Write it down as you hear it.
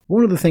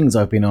One of the things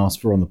I've been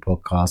asked for on the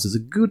podcast is a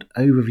good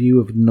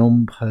overview of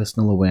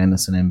non-personal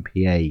awareness and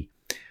NPA.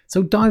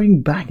 So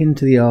diving back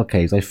into the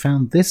archives, I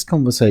found this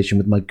conversation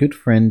with my good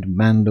friend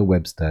Manda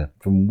Webster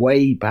from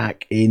way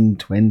back in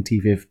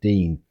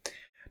 2015.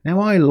 Now,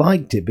 I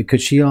liked it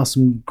because she asked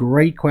some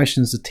great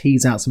questions to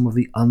tease out some of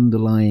the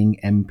underlying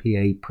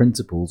NPA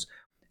principles,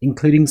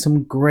 including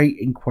some great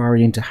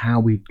inquiry into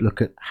how we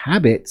look at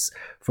habits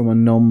from a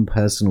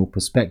non-personal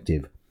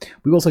perspective.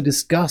 We also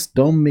discussed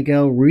Don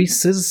Miguel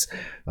Ruiz's,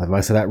 have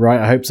I said that right?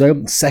 I hope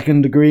so,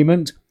 Second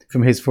Agreement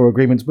from his Four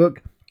Agreements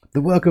book,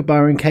 the work of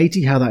Byron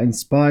Katie, how that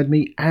inspired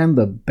me, and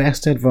the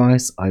best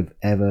advice I've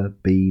ever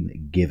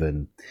been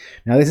given.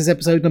 Now, this is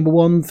episode number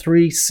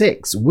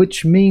 136,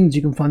 which means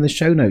you can find the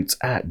show notes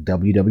at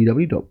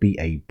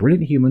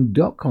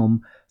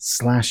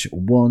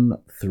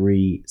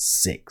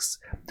www.beabrillianthuman.com/136.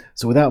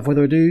 So without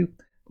further ado,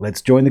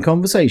 let's join the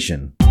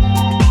conversation.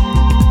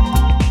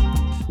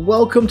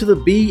 Welcome to the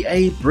Be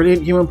a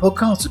Brilliant Human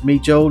podcast with me,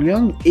 Joel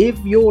Young. If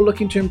you're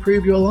looking to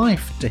improve your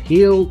life, to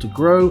heal, to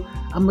grow,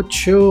 and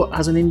mature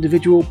as an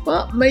individual,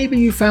 but maybe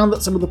you found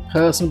that some of the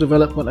personal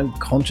development and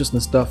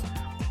consciousness stuff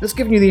has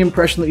given you the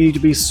impression that you need to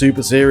be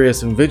super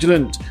serious and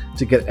vigilant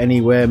to get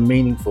anywhere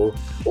meaningful,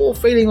 or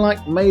feeling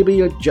like maybe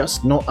you're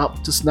just not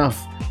up to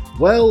snuff,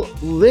 well,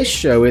 this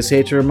show is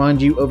here to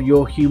remind you of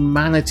your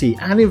humanity,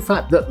 and in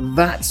fact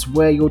that's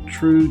where your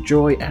true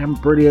joy and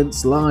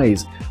brilliance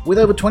lies. With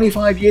over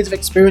 25 years of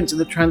experience in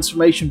the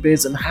transformation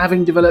biz and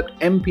having developed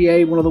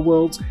NPA, one of the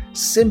world's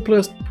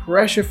simplest,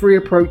 pressure-free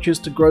approaches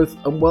to growth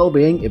and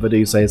well-being, if I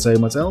do say so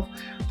myself,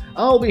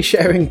 I'll be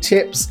sharing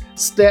tips,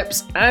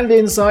 steps, and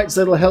insights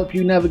that'll help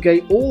you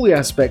navigate all the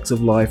aspects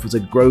of life as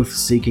a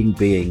growth-seeking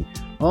being.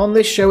 On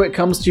this show, it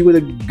comes to you with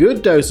a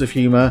good dose of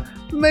humour,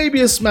 maybe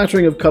a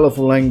smattering of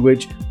colourful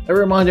language, a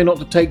reminder not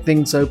to take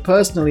things so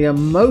personally, and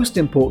most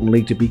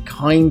importantly, to be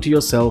kind to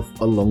yourself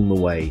along the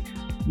way.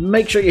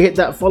 Make sure you hit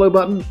that follow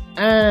button,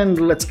 and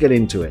let's get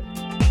into it.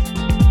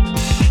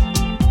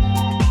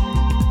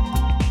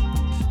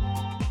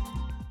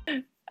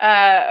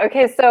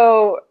 Okay,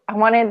 so I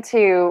wanted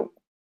to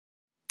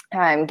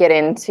get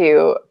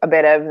into a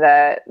bit of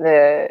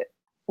the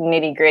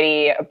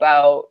nitty-gritty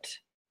about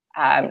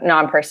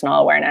non-personal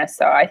awareness.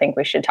 So I think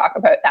we should talk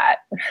about that.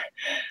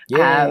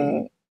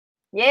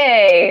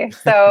 Yay!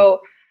 So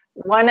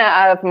one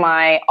of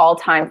my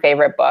all-time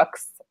favorite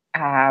books.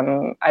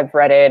 I've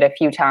read it a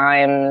few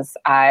times.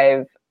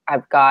 I've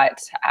got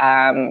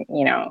I've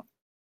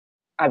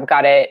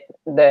got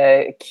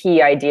the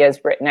key ideas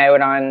written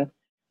out on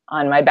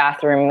my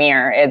bathroom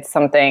mirror. It's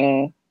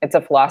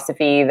a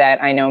philosophy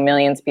that I know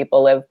millions of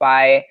people live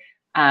by,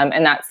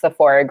 and that's the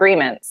Four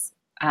Agreements.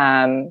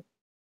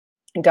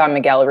 Don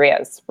Miguel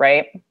Ruiz,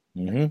 right?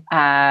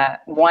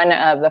 Mm-hmm. One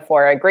of the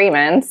Four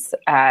Agreements,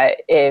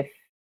 if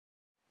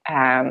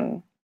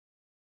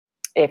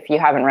you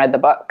haven't read the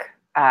book,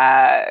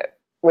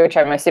 which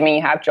I'm assuming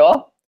you have,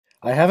 Joel?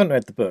 I haven't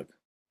read the book.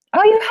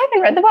 Oh, you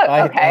haven't read the book?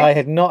 Okay. I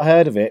had not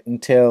heard of it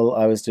until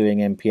I was doing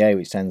NPA,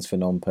 which stands for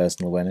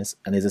non-personal awareness,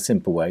 and is a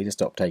simple way to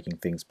stop taking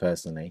things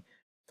personally.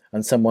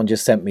 And someone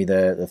just sent me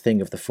the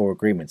thing of the Four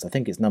Agreements. I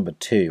think it's number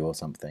 2 or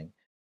something.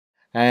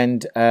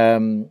 And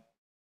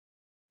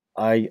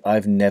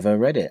I've never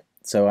read it.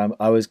 So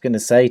I was going to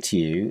say to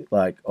you,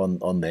 like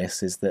on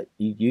this, is that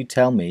you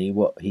tell me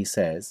what he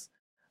says,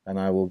 and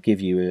I will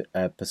give you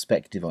a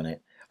perspective on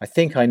it. I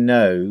think I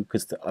know,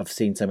 because I've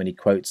seen so many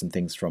quotes and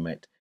things from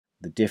it,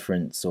 the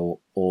difference or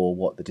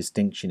what the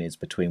distinction is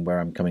between where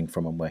I'm coming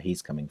from and where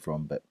he's coming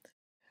from. But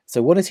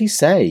so what does he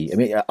say?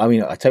 I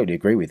mean, I totally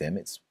agree with him.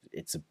 It's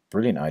a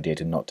brilliant idea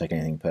to not take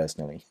anything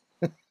personally.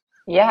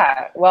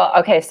 Yeah. Well,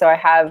 okay. So I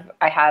have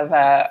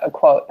a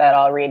quote that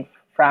I'll read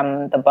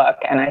from the book,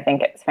 and I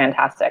think it's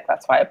fantastic.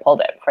 That's why I pulled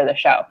it for the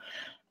show.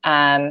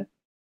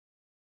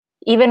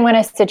 Even when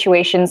a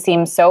situation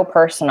seems so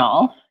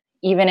personal,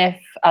 even if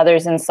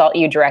others insult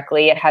you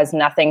directly, it has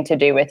nothing to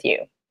do with you.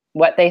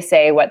 What they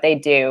say, what they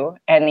do,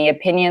 and the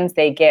opinions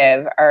they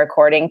give are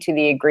according to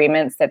the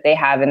agreements that they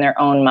have in their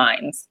own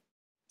minds.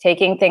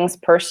 Taking things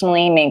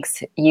personally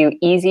makes you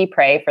easy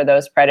prey for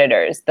those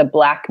predators, the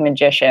black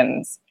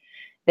magicians.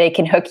 They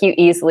can hook you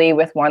easily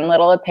with one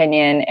little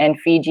opinion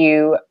and feed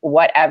you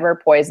whatever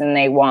poison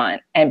they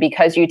want. And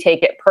because you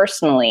take it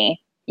personally,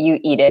 you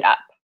eat it up.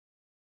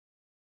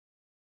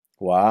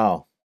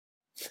 Wow.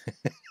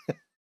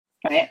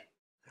 Right? Okay.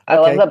 I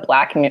love the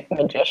black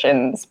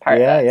magicians part.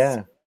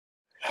 Yeah.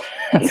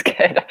 That's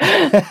good.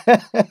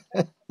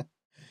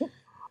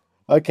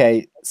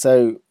 Okay,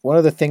 so one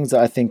of the things that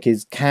I think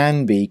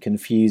can be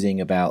confusing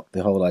about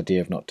the whole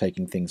idea of not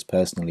taking things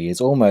personally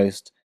is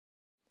almost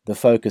the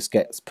focus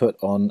gets put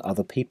on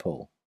other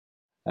people.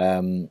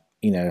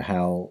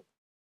 How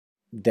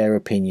their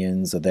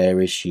opinions or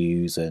their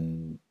issues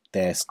and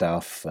their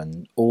stuff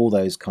and all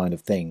those kind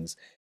of things.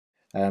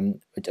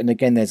 And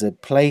again, there's a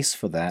place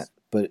for that,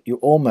 but you're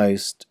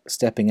almost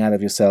stepping out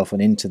of yourself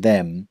and into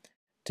them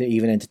to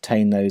even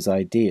entertain those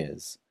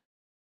ideas.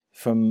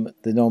 From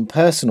the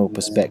non-personal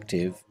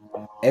perspective,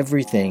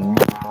 everything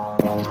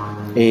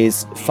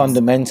is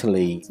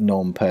fundamentally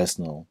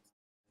non-personal.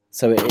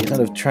 So it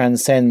kind of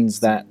transcends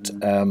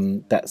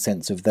that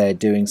sense of they're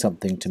doing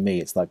something to me.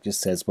 It's like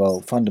just says,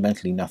 well,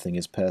 fundamentally nothing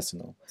is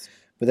personal.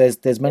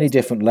 But there's many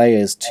different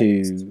layers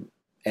to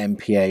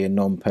MPA and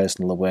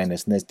non-personal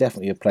awareness, and there's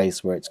definitely a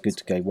place where it's good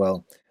to go,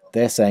 well,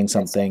 they're saying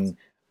something,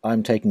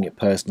 I'm taking it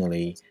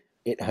personally,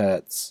 it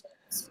hurts.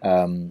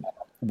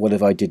 What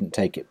if I didn't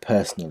take it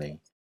personally?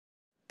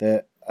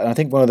 And I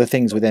think one of the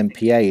things with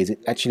MPA is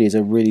it actually is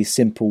a really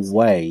simple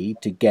way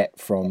to get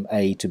from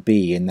A to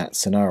B in that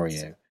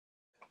scenario.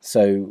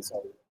 So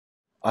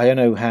I don't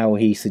know how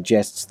he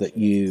suggests that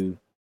you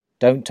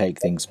don't take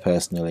things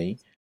personally,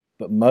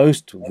 but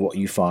most of what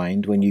you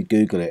find when you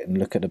Google it and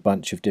look at a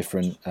bunch of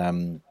different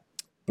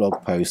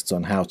blog posts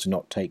on how to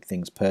not take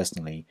things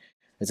personally,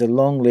 there's a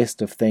long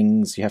list of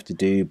things you have to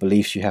do,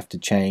 beliefs you have to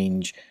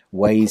change,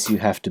 ways you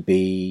have to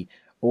be,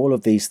 all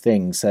of these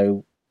things.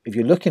 So if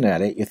you're looking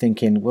at it, you're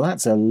thinking, well,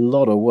 that's a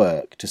lot of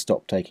work to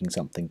stop taking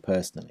something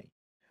personally.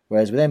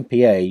 Whereas with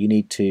MPA, you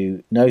need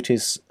to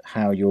notice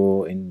how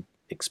you're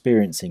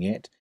experiencing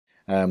it,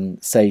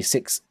 say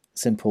 6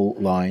 simple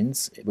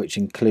lines, which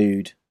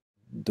include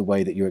the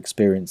way that you're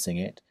experiencing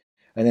it,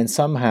 and then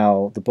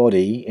somehow the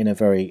body, in a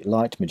very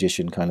light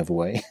magician kind of a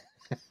way,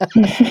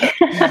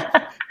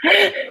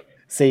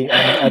 see,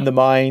 and the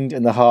mind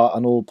and the heart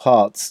and all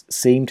parts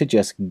seem to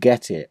just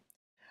get it.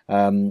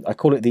 I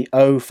call it the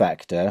O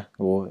factor,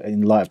 or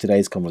in light of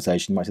today's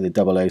conversation, you might say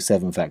the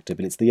 007 factor,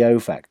 but it's the O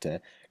factor,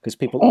 because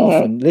people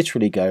often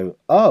literally go,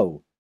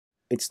 oh,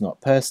 it's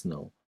not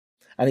personal.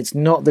 And it's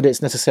not that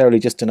it's necessarily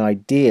just an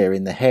idea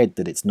in the head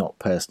that it's not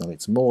personal.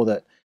 It's more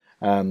that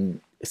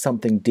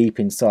something deep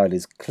inside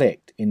is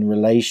clicked in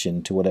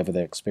relation to whatever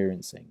they're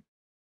experiencing.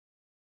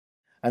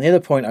 And the other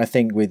point I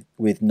think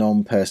with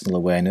non-personal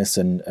awareness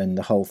and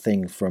the whole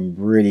thing from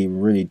really,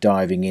 really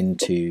diving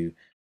into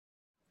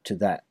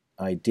that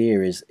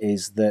idea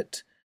is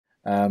that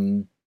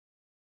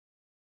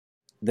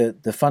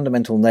the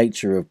fundamental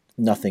nature of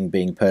nothing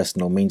being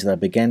personal means that I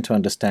began to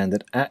understand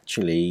that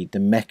actually the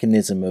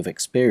mechanism of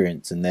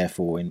experience, and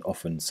therefore in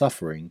often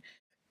suffering,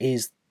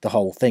 is the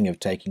whole thing of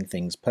taking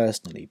things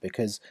personally,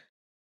 because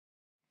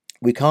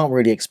we can't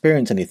really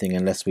experience anything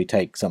unless we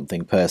take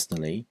something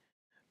personally,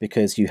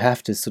 because you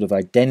have to sort of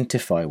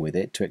identify with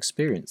it to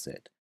experience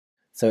it.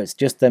 So it's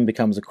just then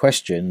becomes a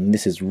question, and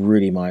this is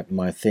really my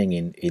thing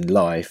in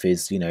life,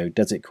 is,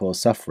 does it cause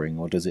suffering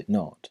or does it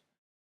not?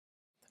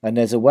 And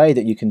there's a way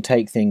that you can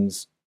take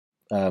things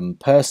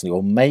personally,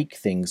 or make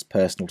things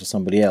personal to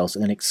somebody else,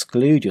 and then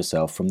exclude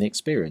yourself from the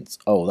experience.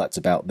 Oh, that's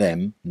about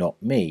them,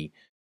 not me.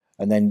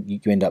 And then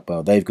you end up,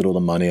 well, they've got all the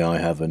money, I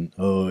haven't.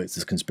 Oh, it's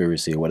a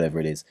conspiracy or whatever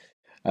it is.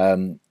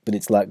 But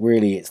it's like,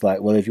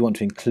 well, if you want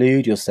to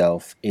include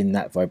yourself in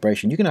that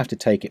vibration, you're going to have to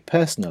take it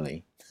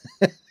personally.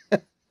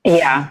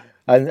 Yeah.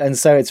 And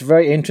so it's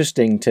very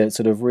interesting to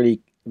sort of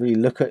really, really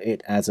look at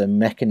it as a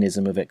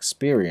mechanism of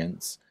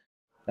experience,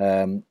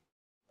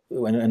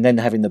 and then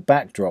having the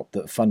backdrop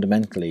that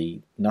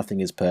fundamentally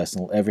nothing is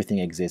personal, everything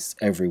exists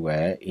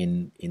everywhere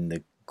in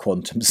the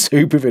quantum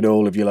soup of it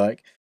all, if you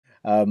like.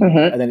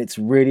 And then it's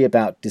really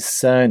about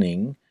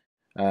discerning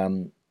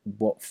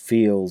what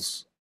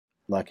feels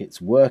like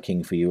it's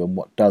working for you and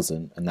what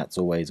doesn't, and that's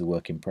always a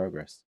work in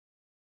progress.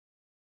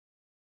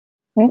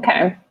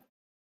 Okay.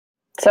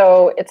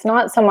 So it's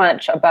not so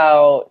much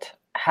about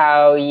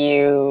how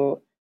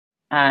you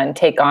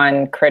take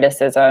on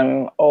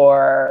criticism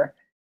or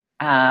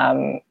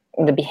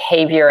the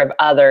behavior of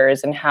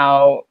others and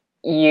how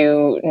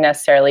you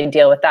necessarily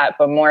deal with that,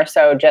 but more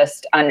so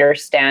just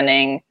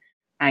understanding,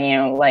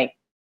 like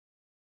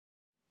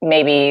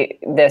maybe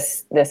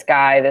this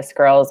guy, this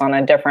girl is on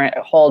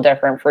a whole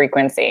different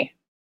frequency.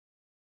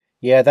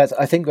 Yeah, that's,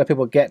 I think, where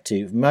people get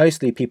to.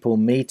 Mostly people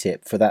meet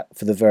it for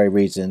the very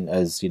reason,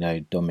 as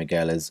Don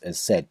Miguel has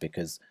said,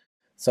 because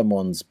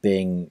someone's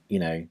being,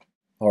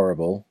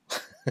 horrible.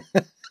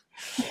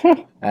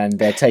 And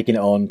they're taking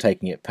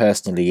it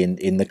personally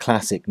in the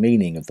classic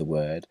meaning of the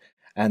word.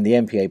 And the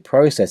MPA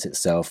process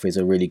itself is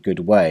a really good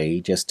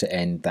way just to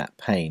end that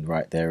pain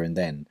right there and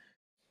then.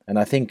 And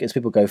I think as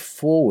people go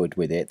forward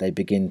with it, they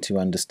begin to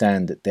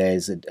understand that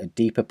there's a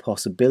deeper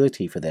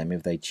possibility for them,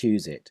 if they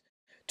choose it,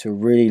 to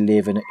really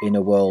live in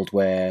a world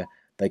where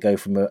they go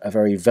from a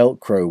very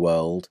Velcro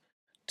world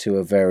to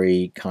a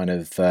very kind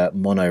of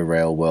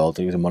monorail world.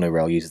 The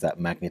monorail uses that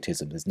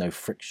magnetism. There's no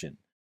friction.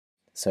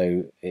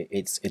 So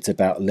it's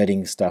about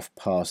letting stuff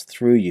pass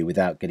through you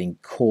without getting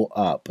caught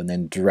up and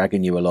then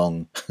dragging you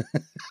along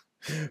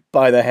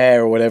by the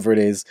hair or whatever it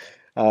is.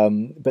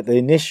 But the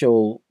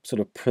initial sort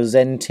of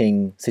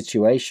presenting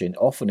situation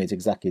often is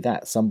exactly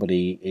that.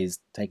 Somebody is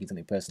taking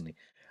something personally.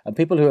 And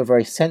people who are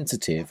very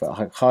sensitive,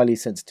 highly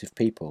sensitive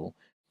people,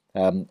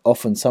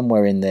 often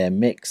somewhere in their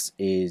mix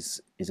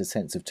is a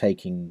sense of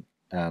taking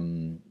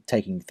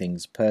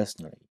things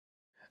personally.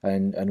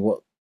 And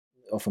what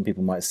often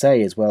people might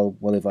say is, well,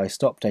 if I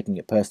stop taking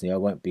it personally, I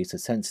won't be so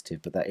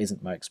sensitive. But that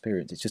isn't my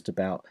experience. It's just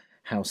about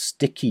how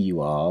sticky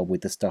you are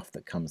with the stuff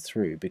that comes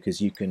through,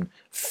 because you can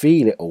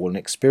feel it all and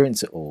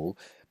experience it all,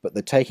 but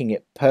the taking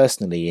it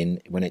personally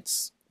when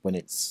it's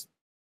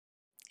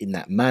in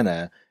that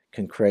manner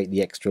can create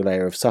the extra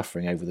layer of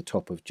suffering over the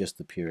top of just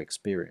the pure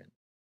experience.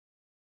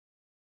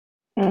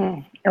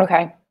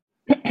 Okay.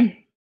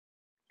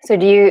 So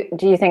do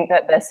you think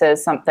that this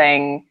is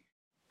something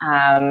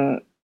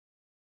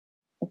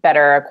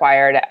better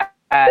acquired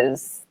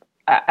as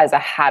a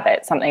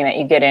habit, something that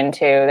you get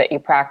into, that you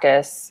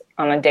practice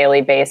on a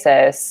daily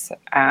basis,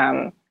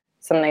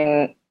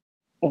 something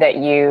that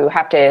you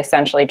have to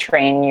essentially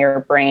train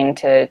your brain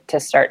to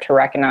start to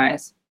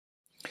recognize?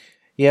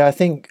 Yeah, I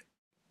think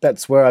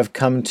that's where I've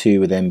come to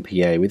with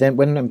NPA.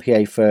 When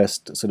NPA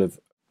first sort of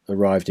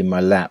arrived in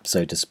my lap,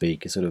 so to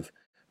speak, it sort of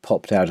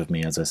popped out of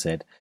me, as I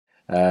said.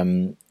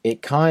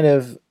 It kind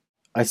of,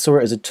 I saw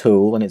it as a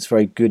tool, and it's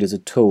very good as a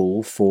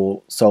tool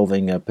for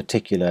solving a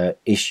particular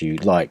issue,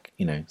 like,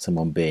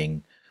 someone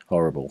being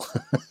horrible,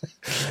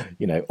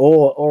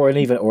 or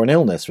an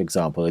illness, for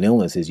example. An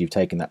illness is, you've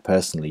taken that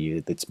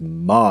personally. It's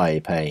my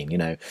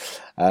pain,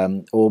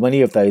 or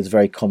many of those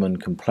very common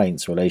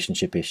complaints,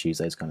 relationship issues,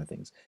 those kind of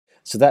things.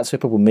 So that's where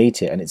people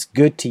meet it, and it's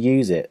good to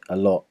use it a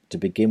lot to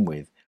begin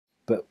with.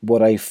 But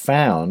what I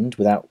found,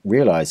 without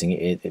realizing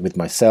it with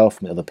myself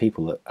and other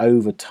people, that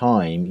over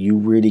time you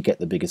really get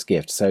the biggest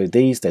gift. So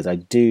these days I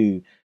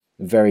do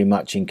very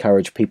much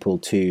encourage people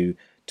to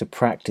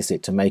practice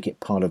it, to make it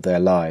part of their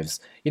lives.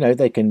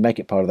 They can make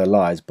it part of their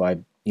lives by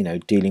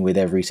dealing with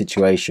every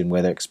situation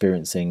where they're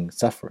experiencing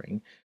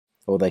suffering,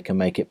 or they can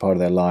make it part of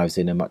their lives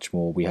in a much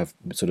more, we have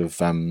sort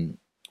of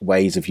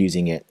ways of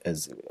using it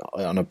as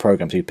on a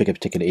program. So you pick a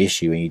particular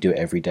issue and you do it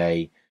every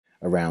day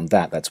around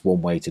that. That's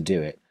one way to do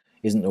it.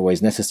 Isn't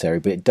always necessary,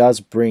 but it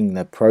does bring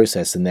the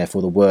process, and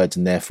therefore the words,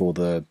 and therefore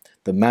the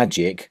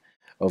magic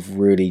of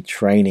really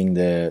training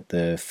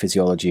the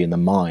physiology and the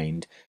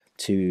mind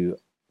to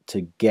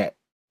get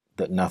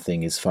that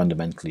nothing is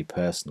fundamentally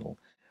personal.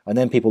 And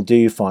then people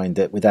do find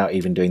that without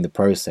even doing the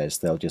process,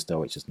 they'll just,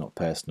 it's just not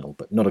personal,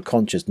 but not a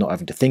conscious, not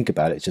having to think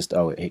about it. It's just,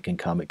 it can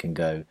come, it can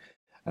go,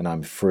 and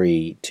I'm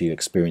free to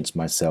experience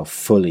myself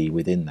fully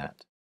within that.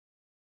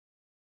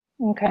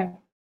 Okay.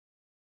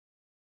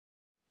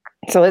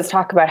 So let's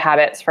talk about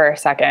habits for a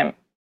second,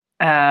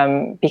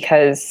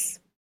 because,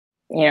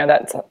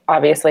 that's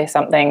obviously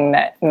something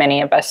that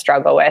many of us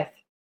struggle with.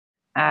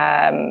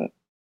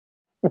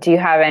 Do you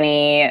have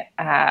any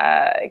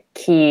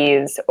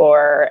keys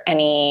or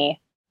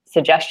any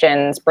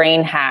suggestions,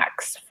 brain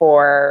hacks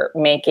for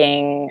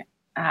making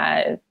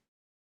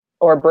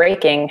or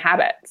breaking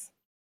habits?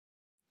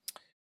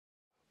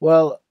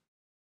 Well,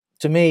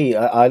 to me,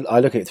 I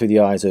look at it through the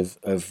eyes of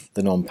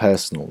the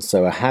non-personal.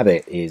 So a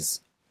habit is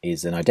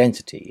an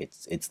identity.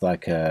 It's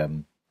like a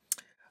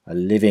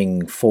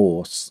living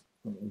force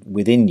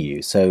within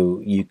you.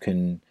 So you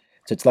can.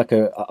 So it's like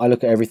I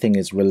look at everything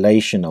as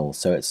relational.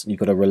 So you've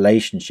got a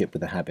relationship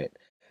with a habit.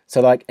 So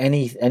like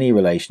any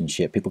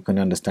relationship, people can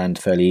understand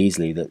fairly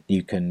easily that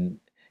you can,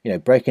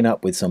 breaking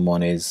up with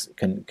someone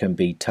can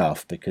be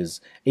tough, because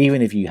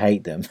even if you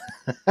hate them,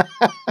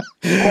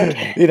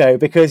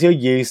 because you're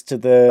used to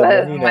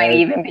might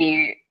even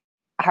be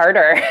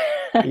harder.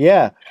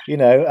 Yeah,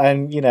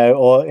 and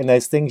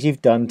there's things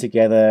you've done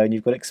together, and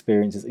you've got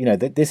experiences.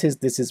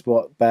 This is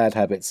what bad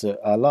habits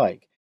are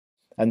like.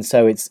 And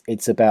so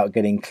it's about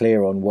getting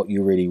clear on what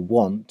you really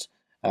want,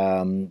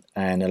 and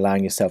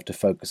allowing yourself to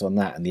focus on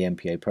that, and the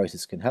NPA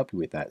process can help you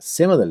with that.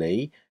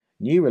 Similarly,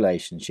 new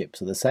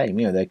relationships are the same.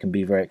 They can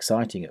be very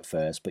exciting at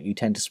first, but you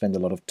tend to spend a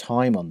lot of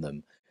time on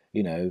them.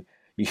 You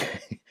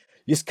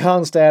just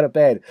can't stay out of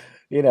bed.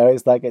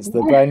 It's like it's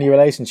the brand new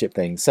relationship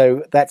thing.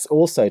 So that's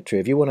also true.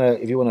 If you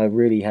wanna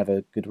really have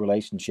a good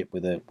relationship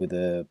with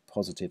a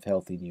positive,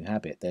 healthy new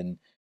habit, then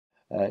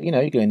you're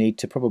going to need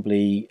to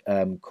probably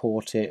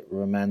court it,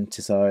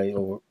 romanticize,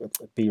 or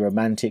be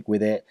romantic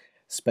with it.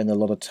 Spend a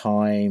lot of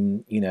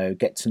time,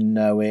 get to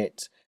know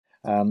it,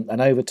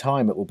 and over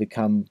time it will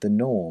become the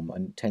norm,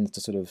 and tends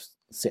to sort of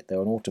sit there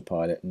on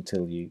autopilot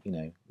until the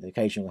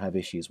occasionally have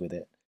issues with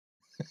it.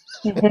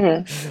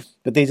 Mm-hmm.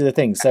 But these are the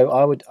things. So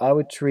I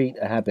would treat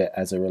a habit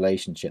as a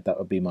relationship. That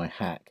would be my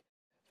hack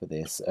for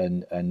this,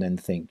 and then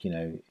think,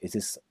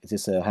 is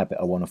this a habit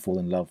I want to fall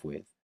in love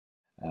with?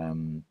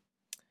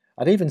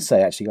 I'd even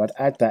say, actually, I'd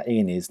add that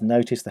in, is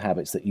notice the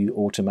habits that you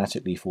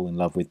automatically fall in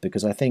love with,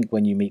 because I think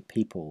when you meet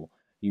people,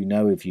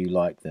 if you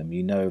like them,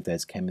 if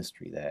there's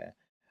chemistry there.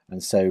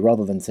 And so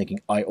rather than thinking,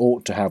 I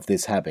ought to have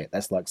this habit,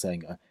 that's like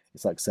saying,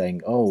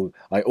 oh,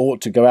 I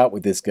ought to go out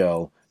with this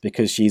girl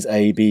because she's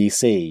A, B,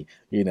 C,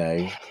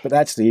 but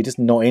actually you're just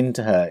not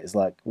into her. It's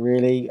like,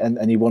 really?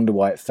 And you wonder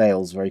why it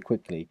fails very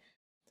quickly.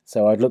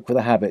 So I'd look for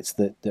the habits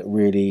that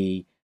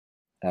really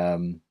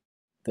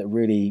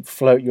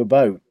float your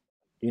boat,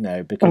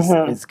 because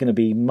it's going to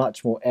be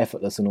much more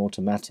effortless and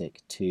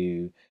automatic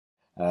to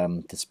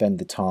spend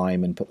the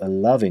time and put the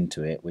love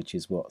into it, which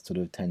is what sort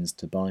of tends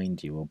to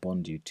bind you or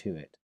bond you to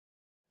it.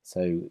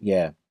 So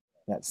yeah,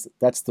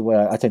 that's the way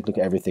I tend to look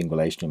at everything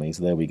relationally.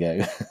 So there we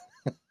go.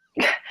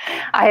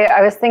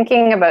 I was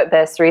thinking about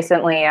this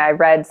recently. I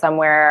read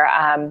somewhere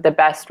the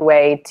best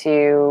way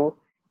to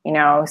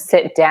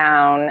sit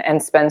down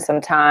and spend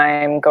some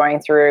time going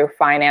through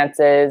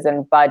finances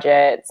and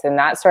budgets and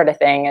that sort of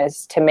thing,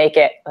 is to make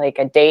it like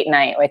a date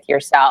night with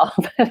yourself.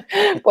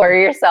 Pour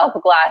yourself a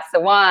glass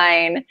of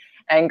wine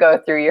and go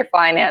through your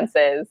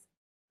finances,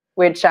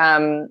 which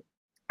I'm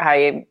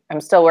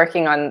still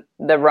working on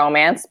the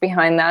romance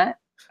behind that.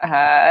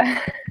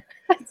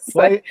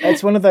 Well,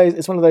 it's one of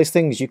those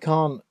things you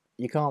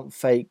can't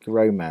fake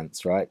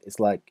romance, right? It's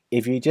like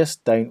if you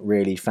just don't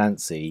really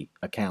fancy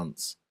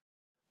accounts,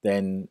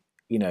 then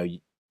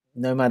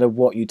no matter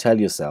what you tell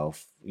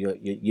yourself,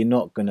 you're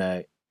not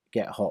gonna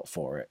get hot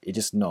for it. You're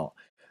just not.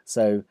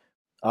 So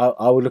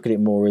I would look at it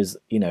more as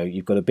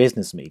you've got a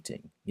business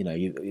meeting.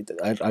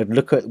 I'd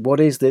look at what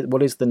is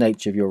the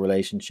nature of your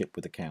relationship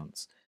with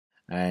accounts,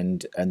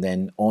 and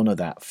then honor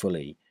that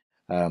fully.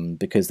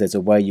 Because there's a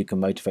way you can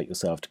motivate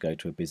yourself to go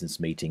to a business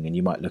meeting, and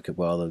you might look at,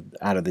 well,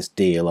 out of this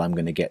deal, I'm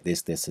going to get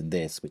this, this, and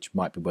this, which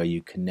might be where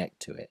you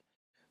connect to it.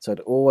 So I'd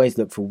always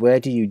look for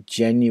where do you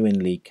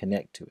genuinely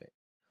connect to it,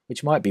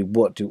 which might be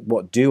what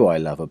do I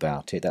love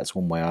about it. That's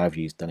one way I've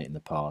done it in the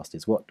past.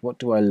 Is what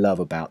do I love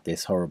about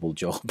this horrible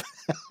job?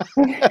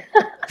 And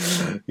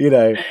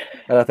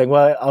I think,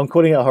 well, I'm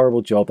calling it a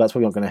horrible job. That's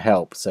probably not going to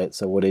help. So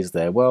what is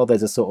there? Well,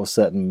 there's a sort of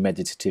certain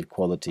meditative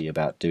quality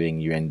about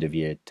doing your end of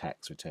year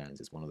tax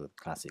returns. It's one of the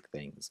classic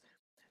things.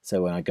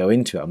 So when I go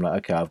into it, I'm like,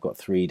 okay, I've got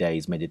 3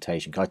 days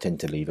meditation. I tend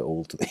to leave it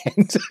all to the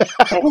end.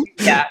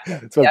 Yeah.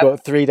 So I've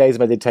got 3 days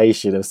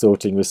meditation of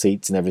sorting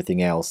receipts and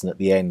everything else, and at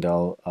the end,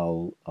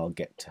 I'll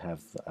get to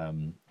have a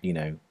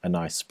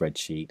nice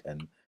spreadsheet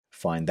and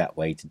find that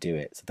way to do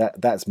it. So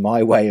that's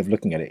my way of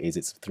looking at it. Is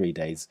it's 3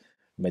 days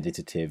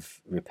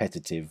meditative,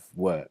 repetitive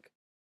work.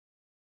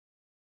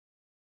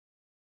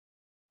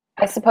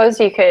 I suppose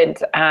you could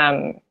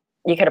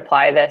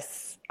apply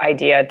this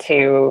idea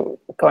to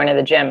going to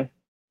the gym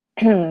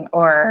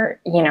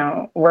or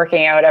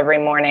working out every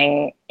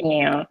morning,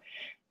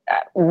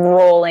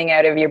 rolling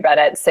out of your bed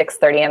at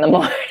 6:30 in the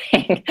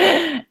morning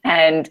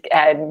and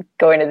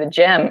going to the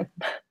gym.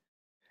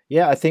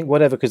 Yeah, I think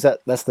whatever, because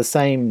that's the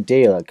same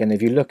deal. Again,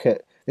 if you look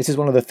at, this is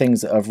one of the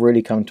things that I've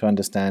really come to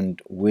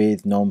understand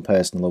with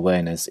non-personal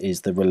awareness,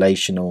 is the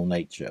relational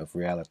nature of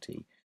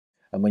reality.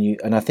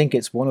 And I think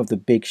it's one of the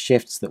big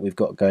shifts that we've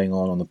got going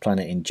on the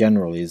planet in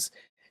general is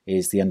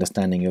the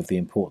understanding of the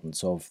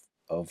importance of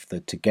the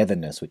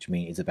togetherness, which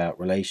means it's about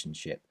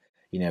relationship.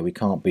 We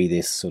can't be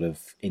this sort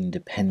of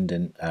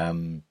independent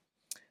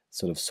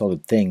sort of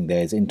solid thing.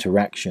 There's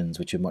interactions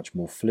which are much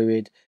more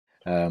fluid.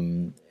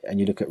 And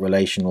you look at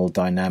relational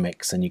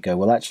dynamics and you go,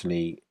 well,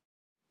 actually,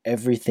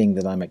 everything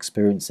that I'm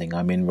experiencing,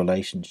 I'm in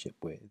relationship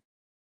with.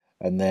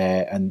 And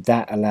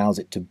that allows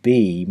it to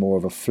be more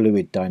of a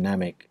fluid,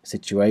 dynamic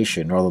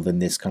situation rather than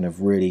this kind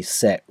of really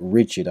set,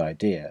 rigid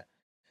idea.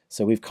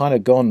 So we've kind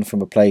of gone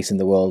from a place in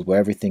the world where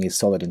everything is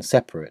solid and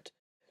separate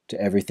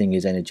to everything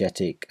is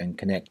energetic and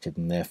connected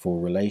and therefore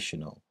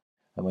relational.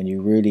 And when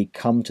you really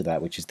come to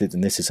that,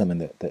 and this is something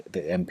that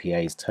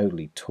MPA has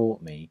totally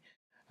taught me,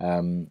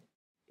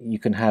 you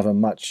can have a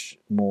much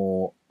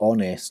more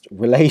honest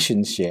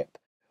relationship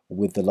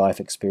with the life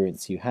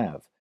experience you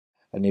have.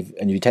 And if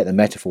you take the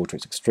metaphor to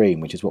its extreme,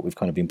 which is what we've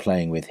kind of been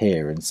playing with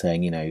here, and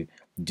saying,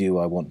 do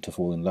I want to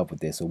fall in love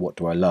with this, or what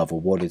do I love,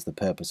 or what is the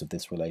purpose of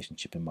this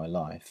relationship in my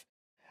life,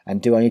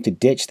 and do I need to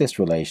ditch this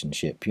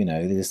relationship?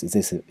 Is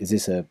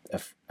this a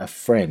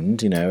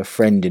friend, a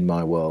friend in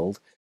my world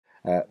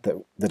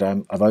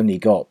that I've only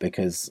got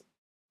because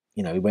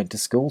we went to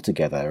school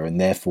together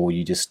and therefore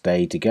you just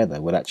stay together.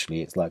 Well,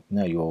 actually, it's like,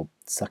 no, you're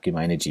sucking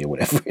my energy or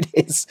whatever it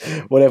is,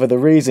 whatever the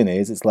reason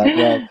is. It's like,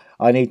 well,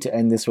 I need to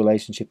end this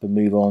relationship and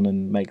move on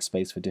and make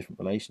space for different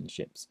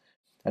relationships.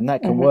 And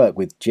that can work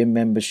with gym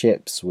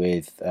memberships,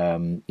 with,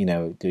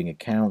 doing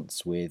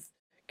accounts, with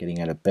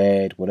getting out of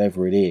bed,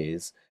 whatever it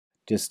is.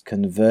 Just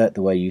convert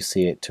the way you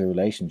see it to a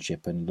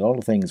relationship and a lot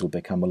of things will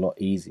become a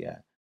lot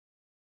easier.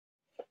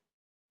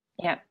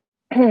 Yeah.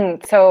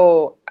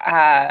 So,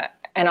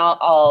 and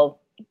I'll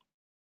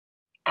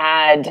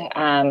add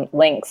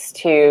links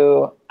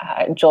to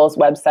Joel's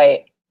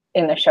website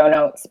in the show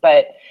notes,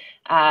 but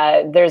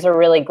there's a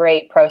really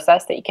great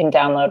process that you can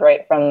download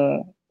right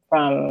from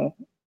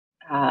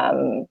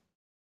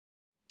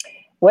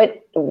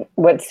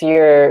what's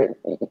your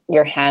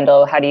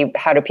handle? How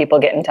do people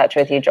get in touch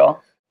with you, Joel?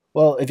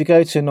 Well, if you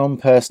go to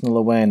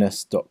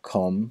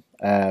nonpersonalawareness.com,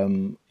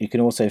 you can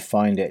also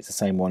find it. It's the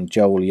same one,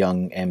 Joel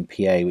Young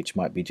MPA, which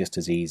might be just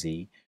as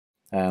easy.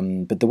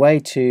 But the way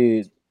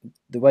to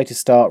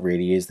start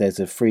really is there's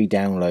a free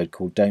download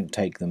called "Don't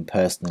Take Them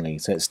Personally."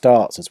 So it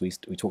starts, as we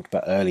talked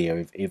about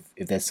earlier, if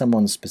there's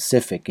someone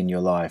specific in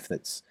your life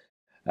that's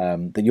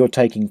that you're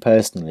taking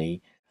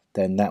personally,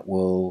 then that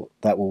will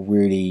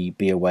really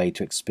be a way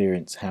to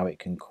experience how it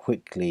can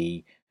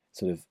quickly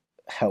sort of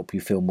help you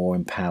feel more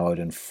empowered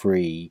and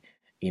free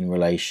in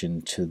relation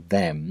to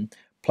them.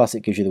 Plus,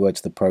 it gives you the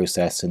words to the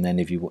process, and then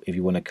if you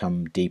want to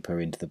come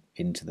deeper into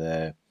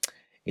the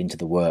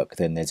work,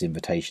 then there's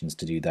invitations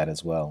to do that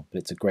as well. But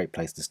it's a great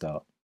place to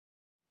start.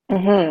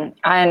 And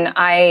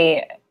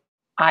I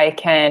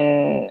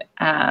can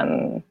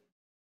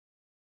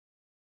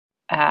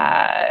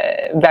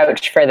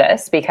vouch for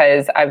this,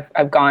 because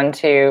I've gone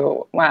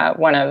to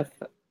one of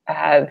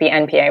the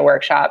NPA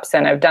workshops,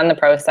 and I've done the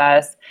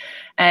process,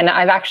 and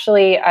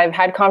I've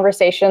had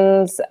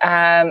conversations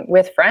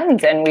with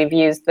friends, and we've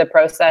used the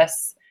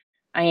process,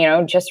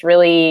 just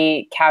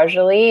really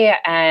casually,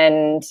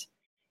 and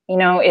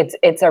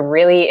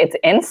it's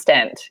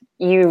instant.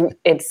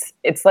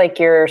 It's like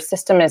your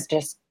system is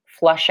just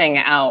flushing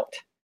out.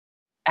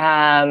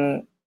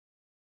 And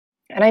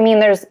I mean,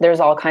 there's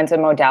all kinds of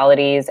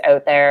modalities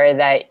out there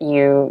that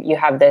you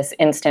have this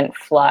instant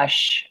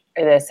flush,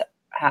 this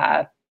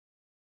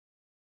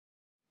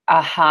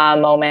aha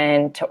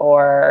moment,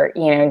 or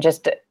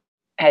just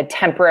a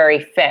temporary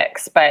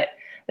fix. But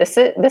this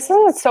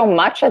isn't so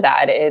much of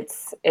that.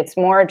 It's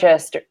more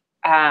just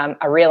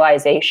a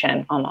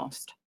realization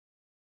almost.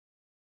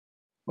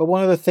 Well,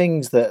 one of the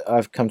things that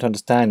I've come to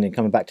understand, and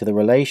coming back to the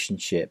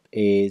relationship,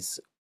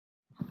 is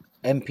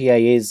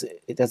NPA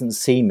it doesn't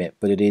seem it,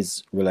 but it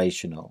is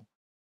relational.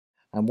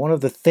 And one of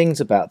the things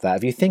about that,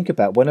 if you think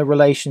about when a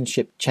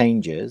relationship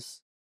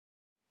changes,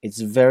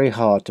 it's very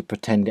hard to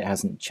pretend it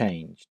hasn't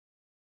changed.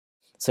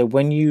 So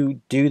when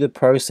you do the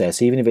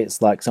process, even if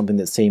it's like something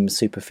that seems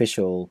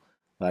superficial,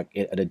 like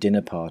at a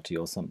dinner party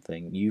or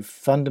something, you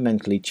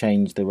fundamentally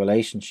change the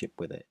relationship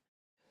with it.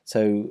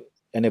 So,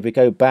 and if we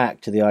go back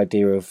to the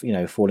idea of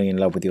falling in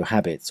love with your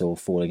habits or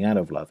falling out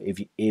of love,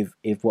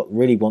 if what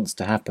really wants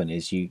to happen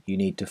is you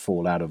need to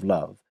fall out of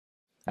love,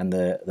 and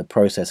the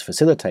process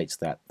facilitates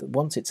that.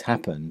 Once it's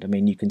happened, I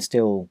mean, you can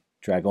still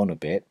drag on a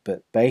bit,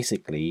 but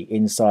basically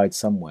inside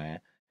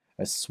somewhere,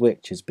 a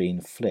switch has been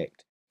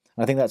flicked.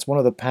 And I think that's one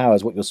of the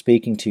powers. What you're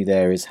speaking to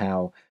there is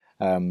how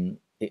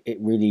it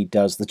really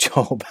does the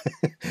job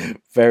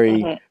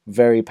very,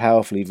 very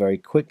powerfully, very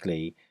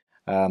quickly.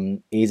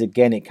 Is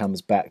again, it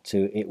comes back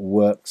to it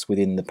works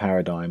within the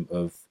paradigm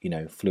of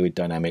fluid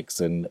dynamics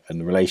and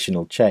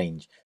relational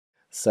change.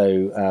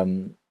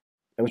 So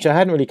which I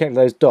hadn't really connected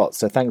those dots.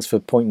 So thanks for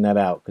pointing that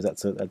out,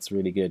 because that's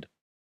really good.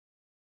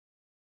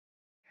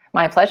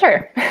 My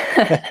pleasure.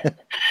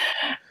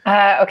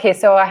 Okay,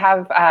 so I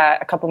have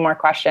a couple more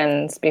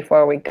questions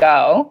before we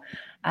go.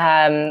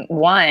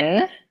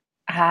 One,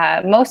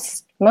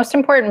 most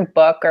important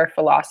book or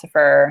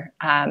philosopher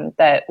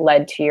that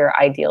led to your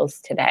ideals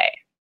today?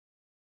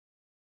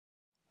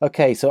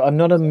 Okay, so I'm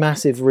not a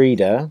massive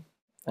reader.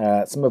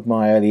 Some of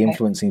my early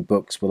influencing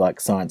books were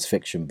like science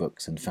fiction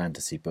books and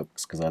fantasy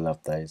books, because I love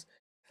those.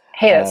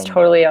 Hey, that's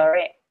totally all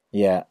right.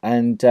 Yeah,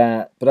 and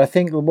but I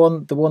think the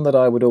one that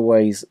I would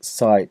always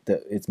cite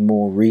that is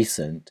more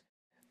recent,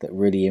 that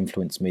really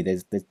influenced me.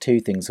 There's two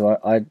things. So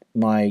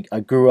I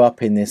grew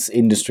up in this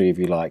industry, if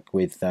you like,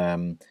 with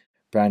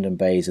Brandon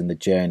Bayes and The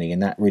Journey,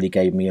 and that really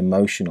gave me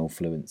emotional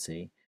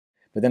fluency.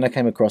 But then I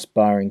came across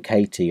Byron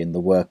Katie and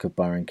the work of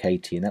Byron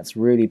Katie, and that's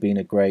really been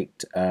a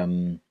great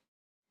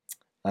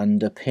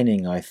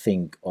underpinning, I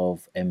think,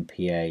 of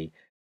NPA.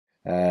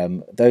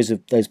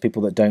 Those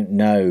people that don't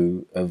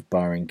know of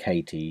Byron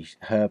Katie,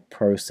 her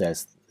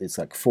process, it's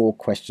like 4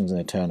 questions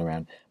and a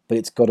turnaround, but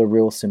it's got a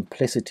real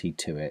simplicity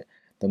to it.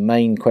 The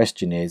main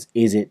question is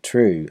it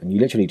true? And you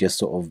literally just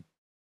sort of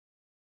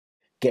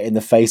get in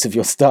the face of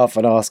your stuff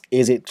and ask,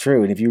 is it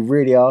true? And if you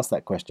really ask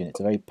that question, it's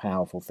a very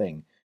powerful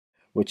thing.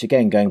 Which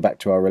again, going back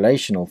to our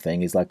relational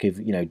thing, is like, if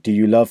do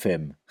you love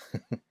him?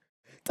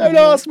 Don't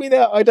ask me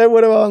that. I don't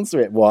want to answer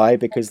it. Why?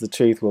 Because the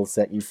truth will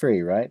set you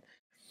free, right?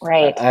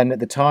 Right. And at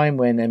the time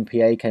when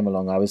NPA came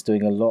along, I was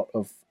doing a lot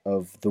of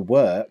the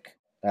work,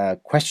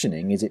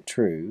 questioning, is it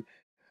true?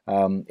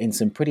 In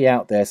some pretty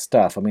out there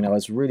stuff. I mean, I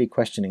was really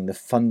questioning the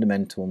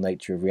fundamental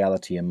nature of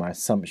reality and my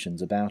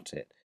assumptions about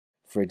it.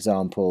 For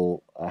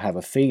example, I have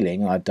a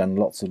feeling, I've done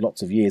lots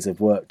of years of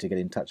work to get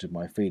in touch with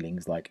my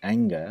feelings, like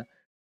anger.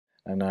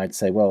 And I'd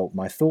say, well,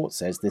 my thought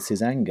says this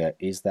is anger.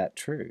 Is that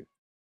true?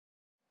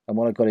 And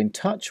what I got in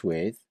touch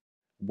with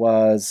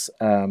was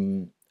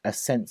a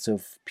sense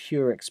of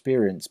pure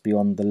experience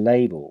beyond the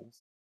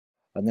labels.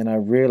 And then I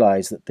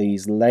realized that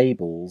these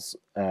labels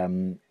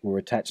were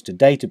attached to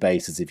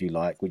databases, if you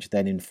like, which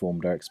then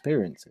informed our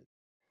experiences.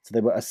 So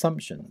they were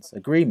assumptions,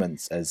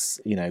 agreements, as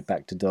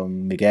back to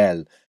Don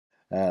Miguel,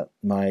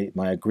 my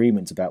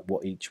agreements about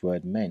what each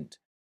word meant.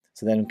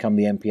 So then come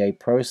the NPA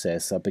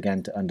process, I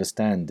began to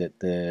understand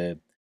that the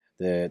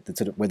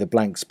sort of where the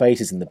blank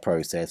spaces in the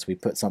process, we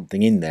put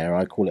something in there.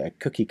 I call it a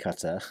cookie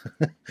cutter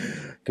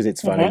because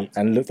it's funny,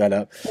 and look that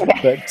up.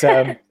 But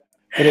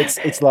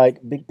it's like,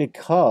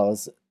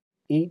 because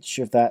each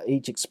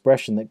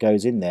expression that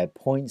goes in there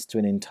points to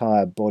an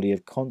entire body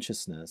of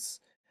consciousness,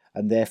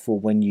 and therefore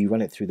when you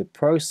run it through the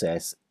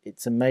process,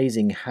 it's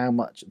amazing how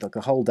much, like,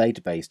 the whole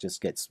database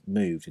just gets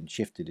moved and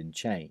shifted and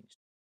changed.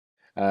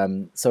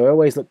 So I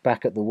always look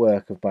back at the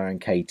work of Byron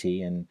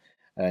Katie and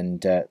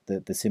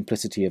the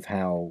simplicity of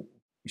how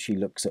she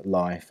looks at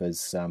life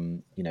as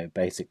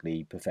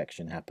basically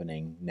perfection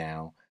happening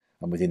now,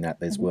 and within that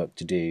there's work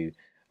to do.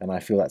 And I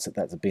feel that's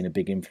been a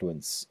big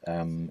influence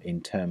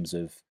in terms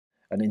of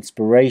an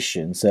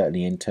inspiration,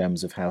 certainly in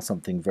terms of how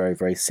something very,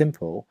 very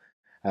simple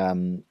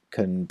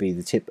can be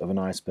the tip of an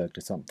iceberg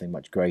to something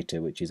much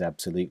greater, which is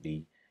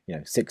absolutely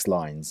 6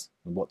 lines.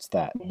 And what's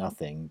that?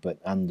 Nothing. But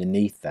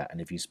underneath that,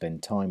 and if you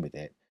spend time with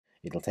it,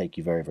 it'll take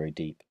you very, very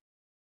deep.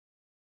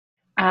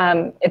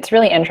 It's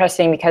really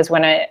interesting because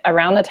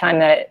around the time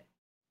that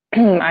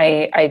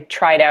I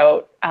tried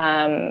out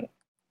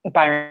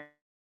Byron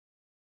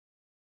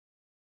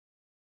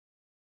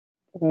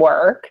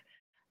work,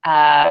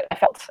 I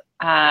felt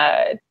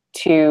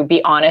to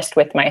be honest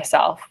with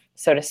myself,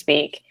 so to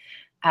speak.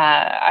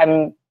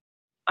 I'm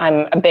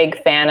a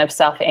big fan of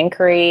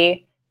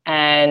self-inquiry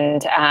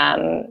and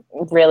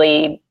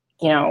really,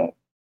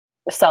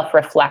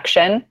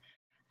 self-reflection.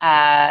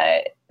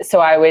 So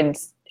I would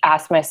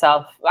ask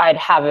myself, I'd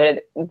have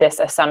this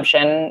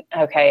assumption,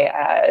 okay,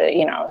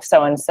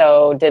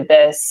 so-and-so did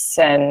this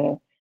and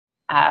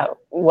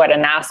what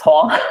an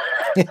asshole.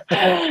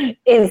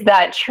 Is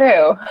that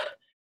true?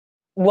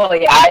 Well,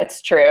 yeah,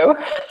 it's true.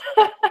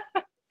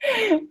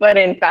 But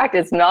in fact,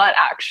 it's not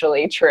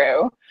actually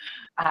true.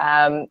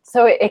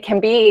 So it can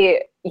be,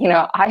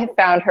 I have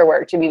found her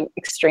work to be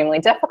extremely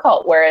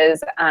difficult, whereas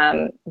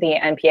the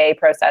NPA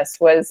process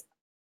was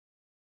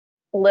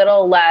a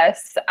little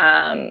less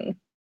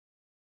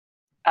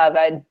of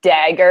a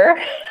dagger,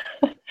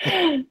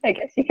 I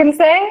guess you can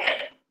say.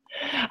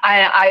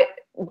 I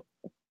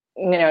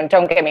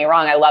don't get me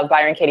wrong, I love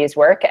Byron Katie's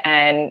work.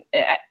 And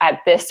at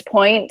this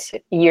point,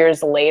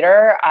 years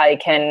later, I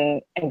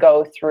can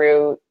go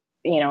through,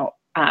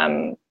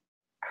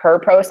 her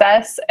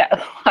process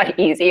a lot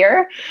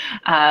easier.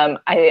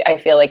 I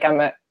feel like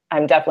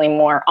I'm definitely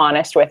more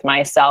honest with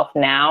myself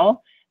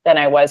now than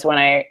I was when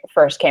I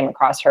first came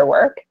across her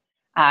work.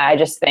 I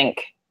just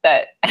think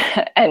that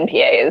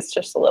NPA is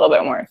just a little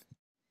bit more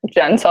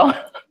gentle.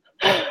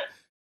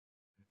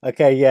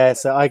 Okay, yeah,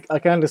 so I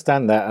can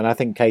understand that, and I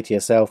think Katie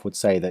herself would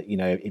say that,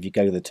 if you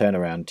go to the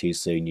turnaround too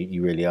soon,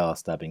 you really are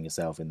stabbing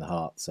yourself in the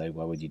heart. So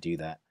why would you do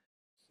that?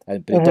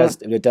 But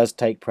it does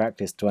take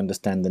practice to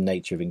understand the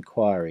nature of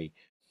inquiry.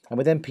 And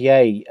with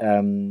NPA,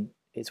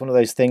 it's one of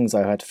those things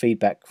I had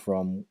feedback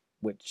from,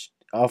 which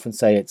I often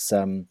say it's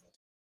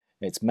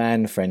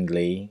man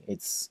friendly,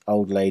 it's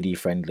old lady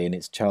friendly, and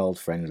it's child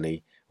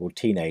friendly or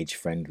teenage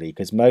friendly,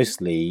 because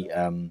mostly,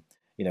 in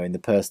the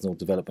personal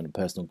development and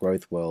personal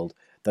growth world,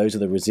 those are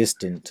the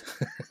resistant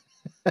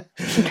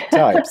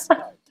types.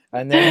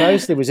 And they're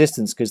mostly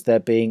resistance because they're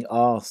being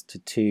asked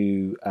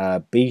to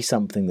be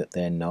something that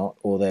they're not,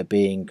 or they're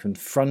being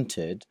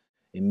confronted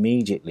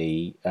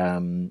immediately.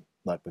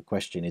 Like the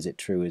question, is it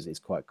true? Is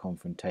quite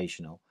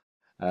confrontational.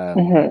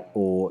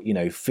 Or,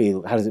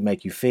 feel, how does it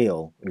make you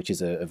feel? Which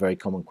is a very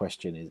common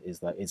question, is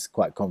that it's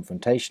quite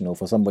confrontational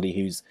for somebody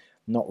who's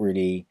not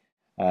really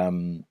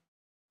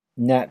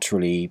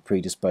naturally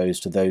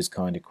predisposed to those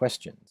kind of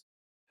questions.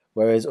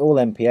 Whereas all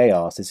NPA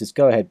asks is just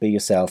go ahead, be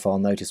yourself, I'll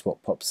notice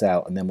what pops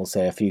out, and then we'll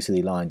say a few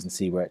silly lines and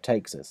see where it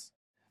takes us.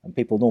 And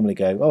people normally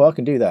go, oh, I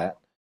can do that.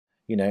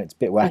 It's a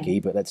bit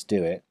wacky, but let's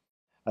do it.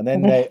 And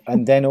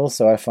then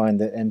also I find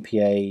that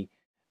NPA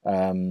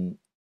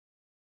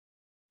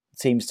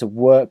seems to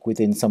work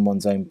within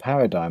someone's own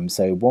paradigm.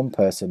 So one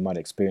person might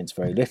experience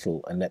very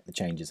little and let the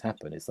changes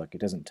happen. It's like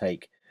it doesn't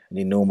take an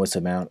enormous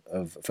amount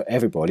for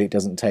everybody, it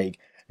doesn't take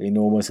an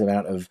enormous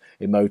amount of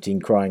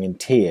emoting, crying, and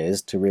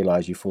tears to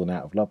realize you've fallen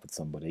out of love with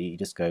somebody. You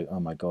just go, oh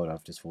my God,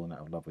 I've just fallen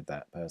out of love with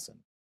that person.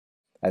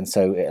 And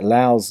so it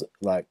allows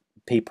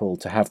people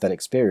to have that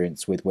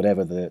experience with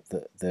whatever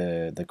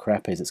the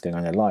crap is that's going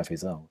on in their life.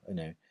 Is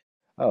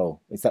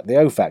it's that the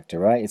O factor,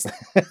 right? It's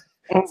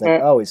it's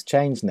like, oh, it's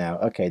changed now.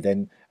 Okay,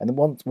 then, and then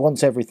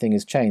once everything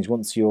has changed,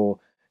 once who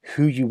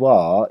you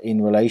are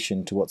in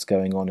relation to what's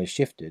going on is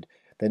shifted,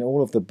 then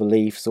all of the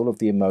beliefs, all of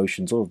the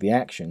emotions, all of the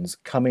actions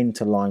come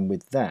into line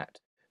with that.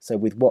 So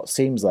with what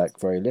seems like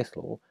very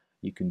little,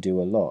 you can do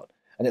a lot.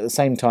 And at the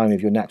same time,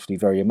 if you're naturally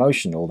very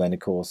emotional, then of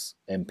course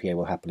NPA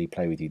will happily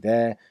play with you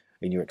there.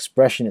 In your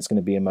expression, it's going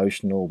to be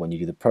emotional. When you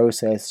do the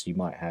process, you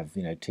might have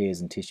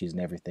tears and tissues and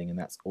everything, and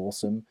that's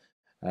awesome.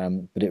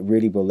 But it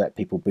really will let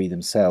people be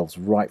themselves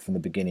right from the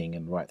beginning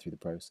and right through the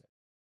process.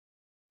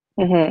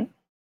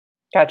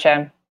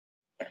 Gotcha.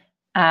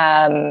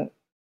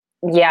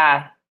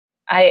 Yeah,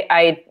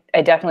 I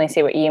definitely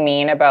see what you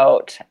mean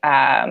about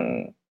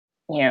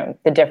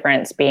the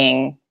difference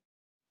being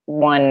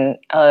one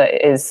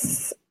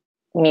is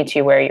meets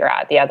you where you're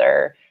at, the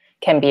other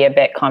can be a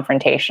bit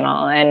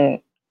confrontational, and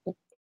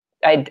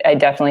I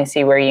definitely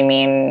see where you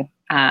mean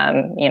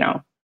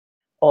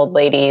old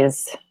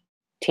ladies,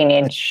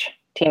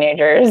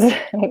 teenagers.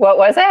 What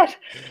was it?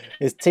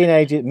 It's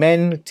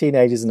men,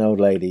 teenagers, and old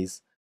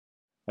ladies.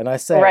 And I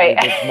say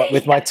right.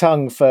 with my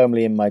tongue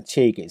firmly in my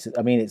cheek. It's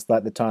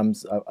like the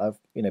times I've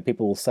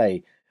people will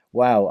say,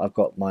 "Wow, I've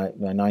got my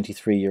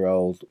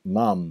 93-year-old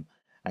mum,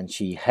 and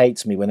she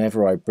hates me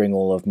whenever I bring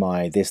all of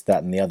my this,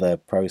 that, and the other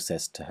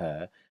process to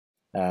her."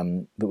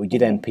 But we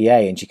did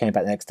NPA, and she came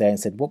back the next day and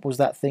said, "What was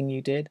that thing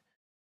you did?"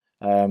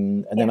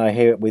 And then I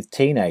hear it with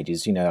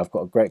teenagers. I've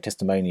got a great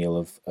testimonial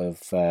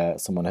of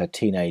someone, her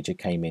teenager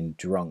came in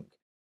drunk,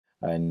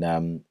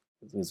 and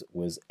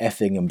was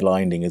effing and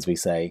blinding, as we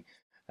say,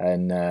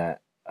 and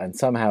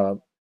somehow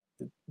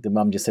the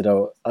mum just said,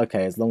 "Oh,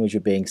 okay, as long as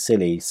you're being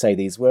silly, say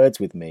these words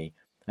with me."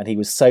 And he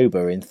was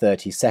sober in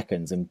 30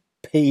 seconds and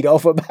peed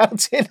off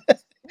about it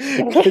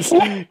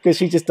because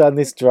she just done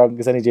this drunk,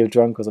 this energy of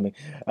drunk or something,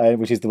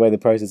 which is the way the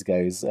process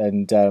goes.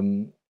 And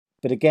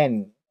but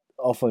again,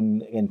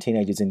 often in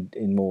teenagers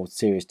in more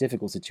serious,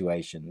 difficult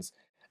situations,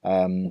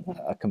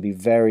 can be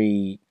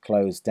very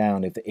closed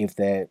down if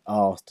they're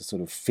asked to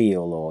sort of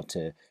feel or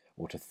to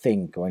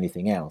think or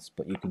anything else.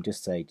 But you can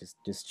just say,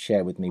 just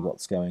share with me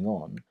what's going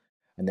on,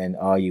 and then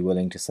are you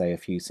willing to say a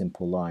few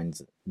simple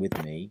lines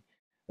with me?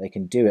 They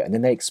can do it, and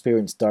then they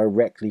experience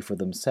directly for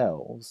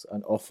themselves.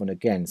 And often,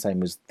 again,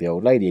 same as the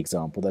old lady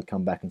example, they'll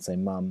come back and say,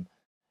 "Mum,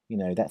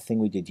 that thing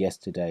we did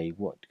yesterday,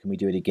 what can we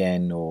do it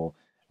again?" Or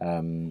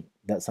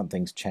that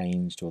something's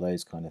changed, or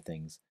those kind of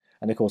things.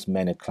 And of course,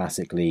 men are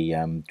classically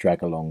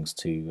drag-alongs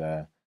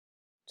to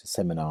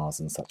seminars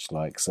and such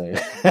like. So,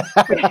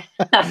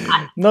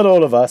 not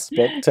all of us,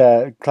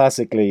 but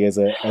classically, as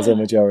a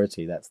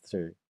majority, that's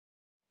true.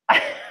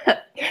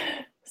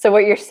 So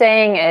what you're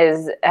saying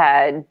is,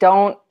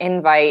 don't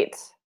invite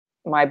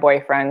my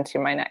boyfriend to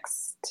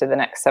the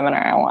next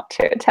seminar I want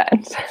to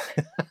attend.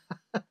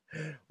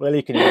 Well,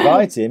 you can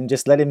invite him,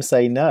 just let him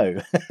say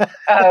no.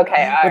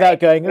 Okay. Without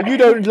going, "Oh, you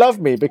don't love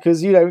me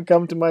because you don't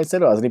come to my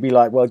seminars." And he'd be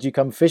like, "Well, do you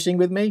come fishing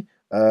with me?"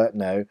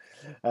 No.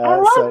 I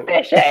love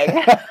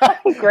fishing.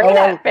 I'm great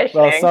at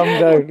fishing. Well, some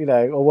don't,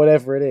 or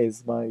whatever it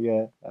is.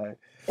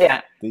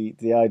 Yeah.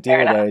 The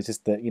idea there is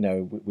just that,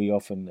 we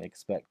often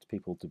expect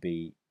people to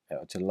be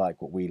to like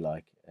what we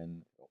like,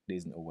 and it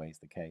isn't always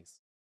the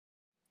case.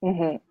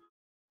 Mm-hmm.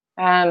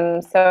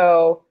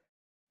 So,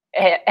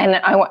 and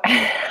I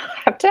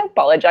have to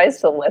apologize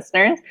to the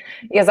listeners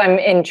because I'm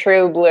in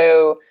true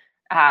blue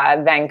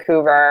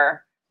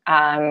Vancouver,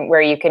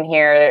 where you can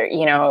hear,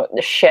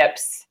 the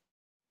ships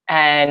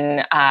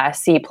and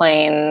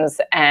seaplanes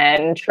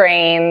and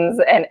trains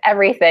and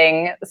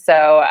everything.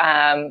 So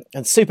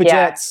and super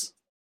jets.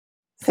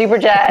 Super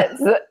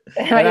jets.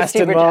 And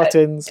Aston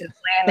Martins. Just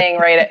landing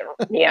right at,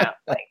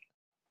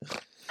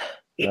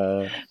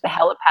 the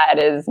helipad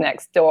is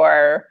next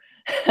door.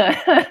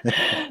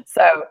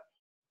 So,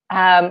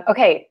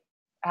 okay.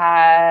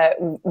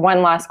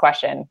 One last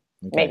question,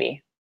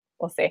 maybe.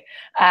 We'll see.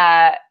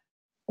 The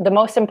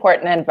most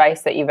important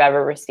advice that you've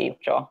ever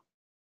received, Joel?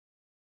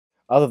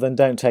 Other than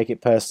don't take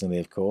it personally,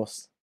 of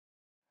course.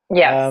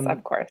 Yes,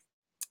 of course.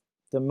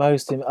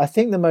 I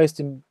think the most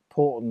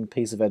important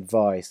piece of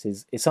advice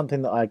is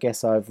something that I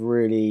guess I've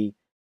really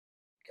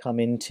come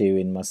into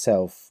in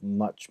myself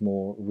much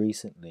more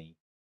recently.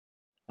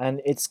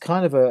 And it's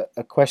kind of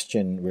a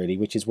question, really,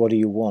 which is, what do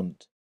you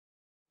want?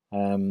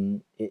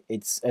 To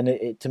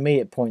me,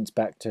 it points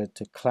back to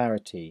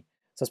clarity.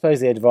 So I suppose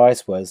the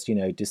advice was,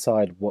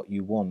 decide what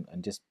you want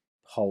and just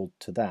hold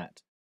to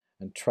that,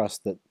 and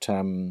trust that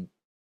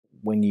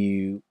when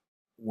you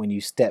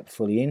step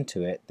fully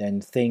into it, then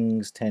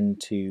things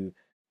tend to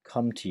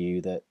come to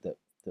you that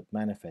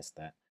manifest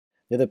that.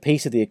 The other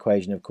piece of the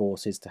equation, of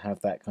course, is to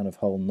have that kind of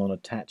whole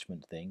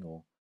non-attachment thing,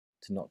 or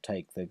to not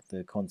take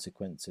the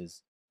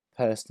consequences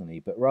personally,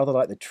 but rather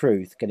like the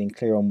truth, getting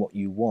clear on what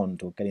you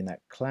want, or getting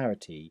that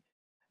clarity,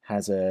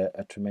 has a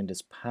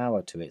tremendous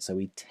power to it. So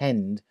we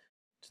tend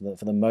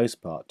for the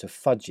most part, to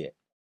fudge it,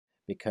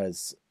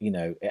 because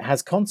it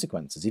has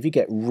consequences. If you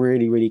get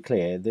really, really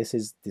clear, this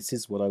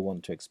is what I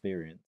want to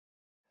experience,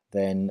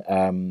 then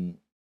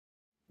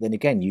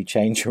again you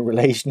change your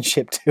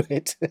relationship to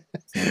it,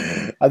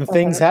 and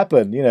things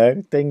happen.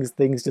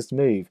 Things just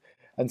move.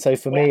 And so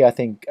for me, I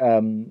think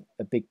a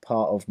big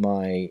part of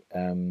my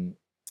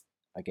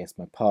I guess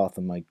my path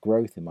and my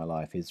growth in my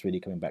life is really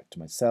coming back to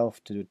myself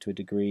to a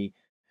degree,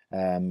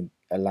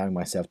 allowing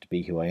myself to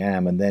be who I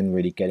am, and then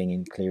really getting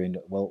in clear in,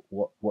 well,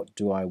 what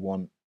do I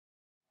want?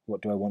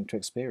 What do I want to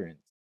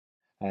experience?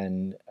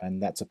 And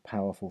that's a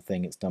powerful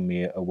thing. It's done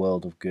me a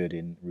world of good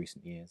in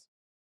recent years.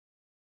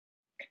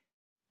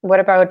 What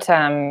about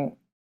a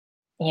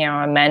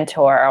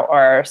mentor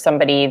or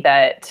somebody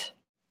that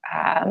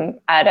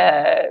at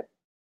a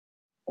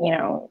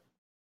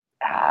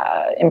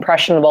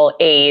impressionable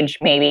age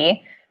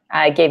maybe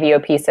gave you a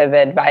piece of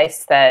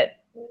advice that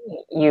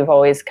you've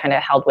always kind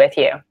of held with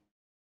you?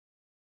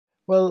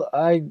 Well,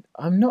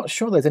 I'm not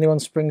sure there's anyone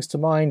springs to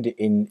mind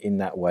in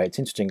that way. It's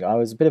interesting. I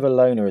was a bit of a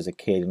loner as a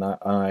kid, and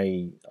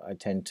I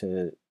tend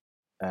to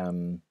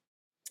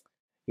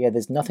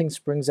there's nothing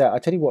springs out. I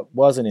tell you what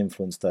was an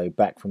influence though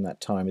back from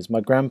that time is my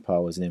grandpa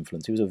was an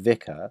influence. He was a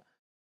vicar.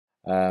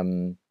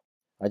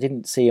 I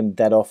didn't see him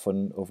that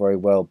often or very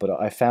well, but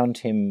I found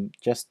him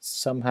just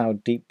somehow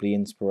deeply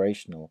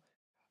inspirational.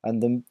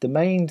 And the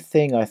main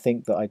thing I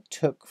think that I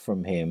took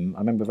from him, I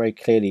remember very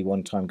clearly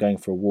one time going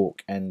for a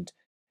walk, and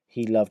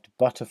he loved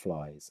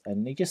butterflies,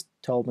 and he just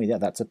told me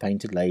that that's a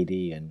painted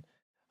lady, and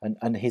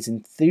his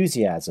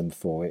enthusiasm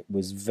for it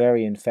was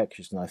very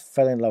infectious, and I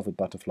fell in love with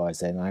butterflies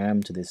then, and I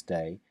am to this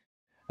day.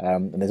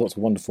 And there's lots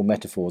of wonderful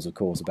metaphors, of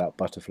course, about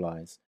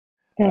butterflies.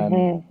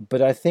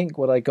 But I think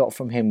what I got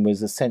from him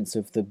was a sense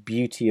of the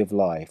beauty of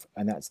life,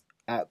 and that's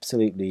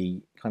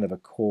absolutely kind of a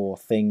core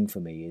thing for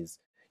me. Is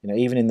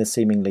even in the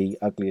seemingly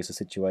ugliest of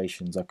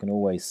situations, I can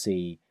always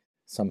see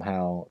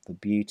somehow the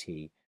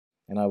beauty.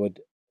 And I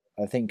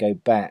think, go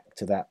back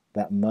to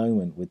that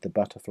moment with the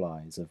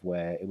butterflies, of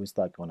where it was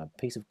like on a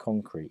piece of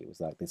concrete. It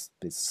was like this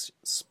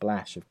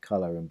splash of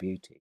color and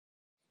beauty,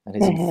 and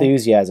his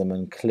enthusiasm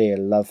and clear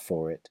love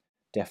for it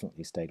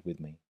definitely stayed with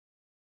me.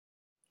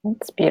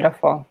 It's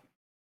beautiful.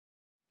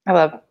 I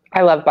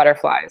love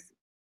butterflies.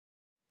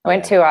 I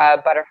went to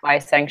a butterfly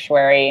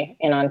sanctuary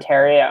in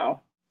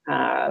Ontario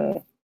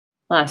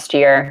last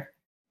year,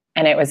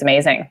 and it was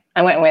amazing.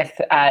 I went with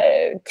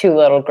 2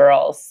 little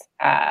girls,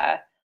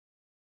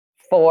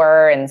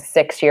 4 and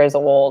 6 years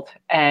old,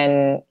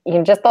 and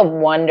just the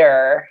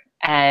wonder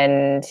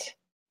and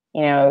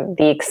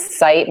the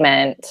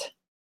excitement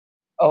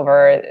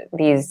over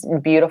these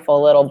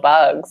beautiful little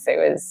bugs.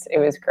 It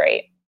was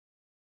great.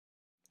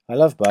 I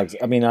love bugs.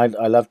 I mean, I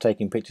love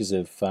taking pictures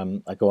of.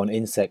 I go on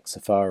insect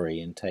safari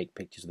and take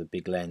pictures with a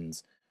big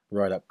lens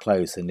right up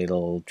close, and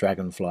little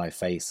dragonfly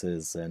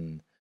faces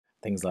and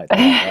things like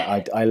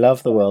that. I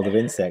love the world of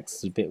insects.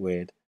 It's a bit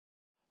weird,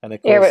 and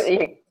of course,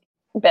 you're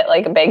a bit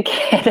like a big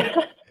kid.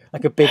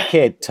 Like a big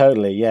kid,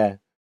 totally. Yeah.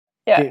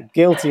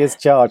 Guilty as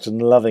charged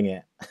and loving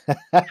it.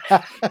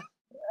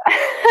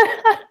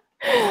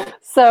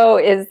 So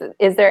is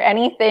there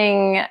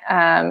anything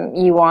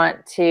you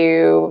want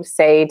to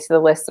say to the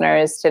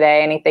listeners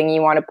today? Anything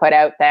you want to put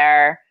out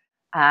there?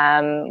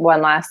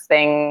 One last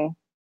thing.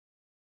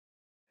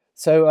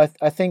 So I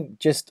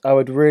think I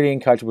would really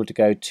encourage people to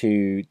go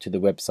to the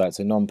website,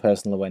 so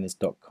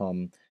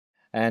nonpersonalawareness.com,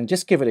 and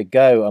just give it a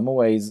go. I'm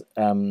always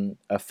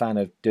a fan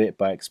of do it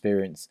by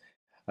experience,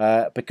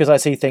 because I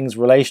see things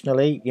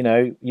relationally.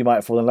 You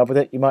might fall in love with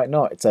it, you might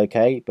not. It's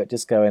okay, but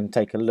just go and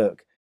take a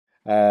look.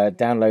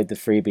 Download the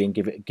freebie and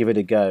give it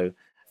a go,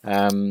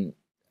 and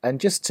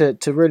just to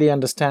really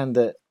understand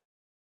that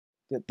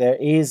there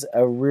is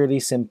a really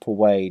simple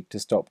way to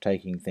stop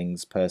taking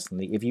things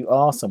personally. If you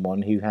are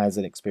someone who has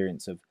an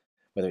experience of,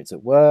 whether it's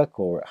at work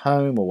or at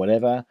home or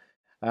whatever,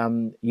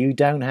 you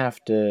don't have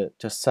to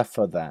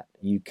suffer that.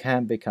 You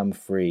can become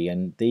free.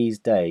 And these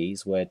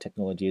days, where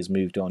technology has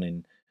moved on,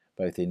 in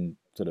both in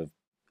sort of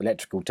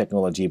electrical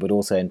technology, but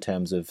also in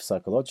terms of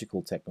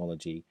psychological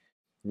technology,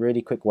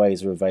 really quick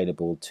ways are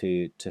available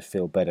to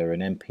feel better,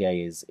 and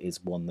NPA is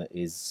one that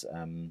is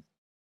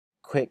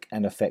quick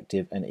and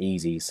effective and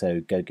easy, so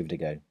go give it a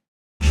go.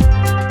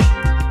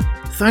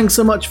 Thanks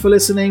so much for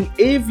listening.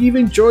 If you've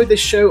enjoyed this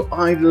show,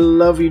 I'd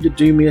love you to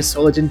do me a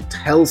solid and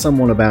tell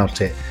someone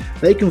about it.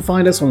 They can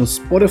find us on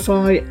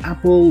Spotify,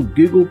 Apple,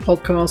 Google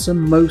Podcasts, and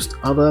most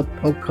other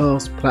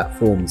podcast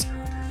platforms.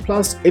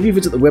 Plus, if you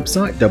visit the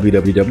website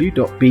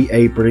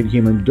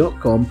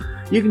www.beabrillianthuman.com,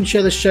 you can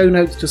share the show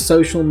notes to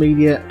social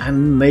media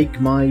and make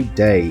my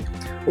day.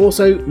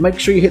 Also, make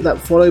sure you hit that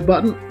follow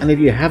button, and if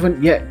you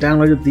haven't yet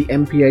downloaded the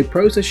MPA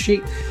process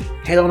sheet,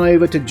 head on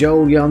over to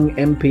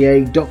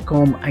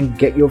joelyoungmpa.com and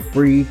get your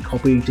free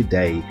copy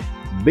today.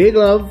 Big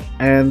love,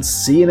 and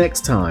see you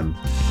next time.